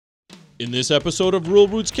In this episode of Rural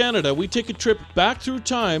Roots Canada, we take a trip back through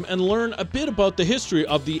time and learn a bit about the history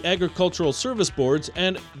of the Agricultural Service Boards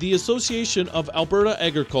and the Association of Alberta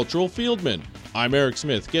Agricultural Fieldmen. I'm Eric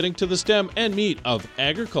Smith, getting to the stem and meat of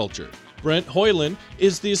agriculture. Brent Hoyland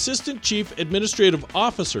is the Assistant Chief Administrative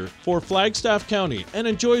Officer for Flagstaff County and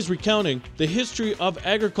enjoys recounting the history of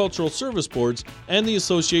Agricultural Service Boards and the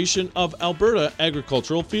Association of Alberta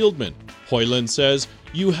Agricultural Fieldmen. Hoyland says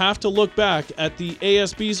you have to look back at the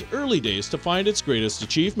ASB's early days to find its greatest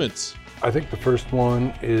achievements. I think the first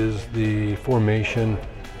one is the formation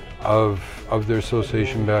of their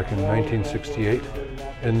association back in 1968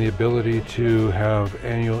 and the ability to have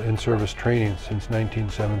annual in-service training since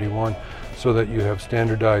 1971 so that you have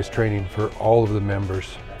standardized training for all of the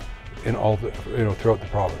members in all the, throughout the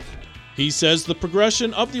province. He says the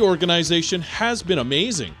progression of the organization has been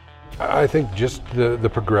amazing. I think just the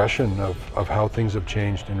progression of how things have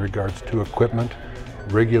changed in regards to equipment,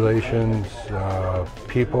 regulations,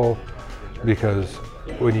 people, because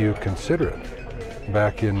when you consider it,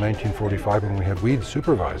 back in 1945 when we had weed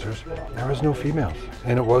supervisors, there was no females.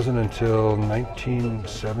 And it wasn't until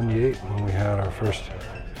 1978 when we had our first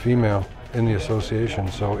female in the association,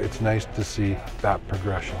 so it's nice to see that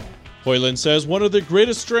progression. Hoyland says one of their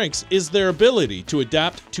greatest strengths is their ability to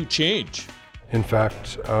adapt to change. In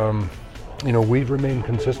fact, we've remained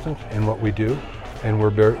consistent in what we do, and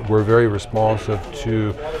we're very responsive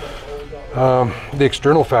to the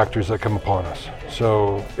external factors that come upon us.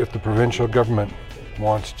 So if the provincial government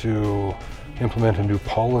wants to implement a new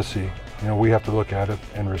policy, we have to look at it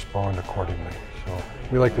and respond accordingly. So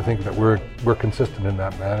we like to think that we're consistent in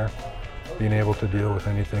that manner, being able to deal with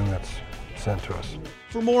anything that's sent to us.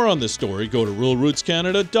 For more on this story, go to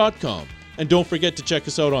ruralrootscanada.com. And don't forget to check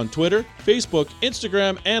us out on Twitter, Facebook,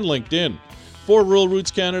 Instagram, and LinkedIn. For Rural Roots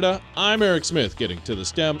Canada, I'm Eric Smith, getting to the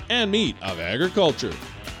stem and meat of agriculture.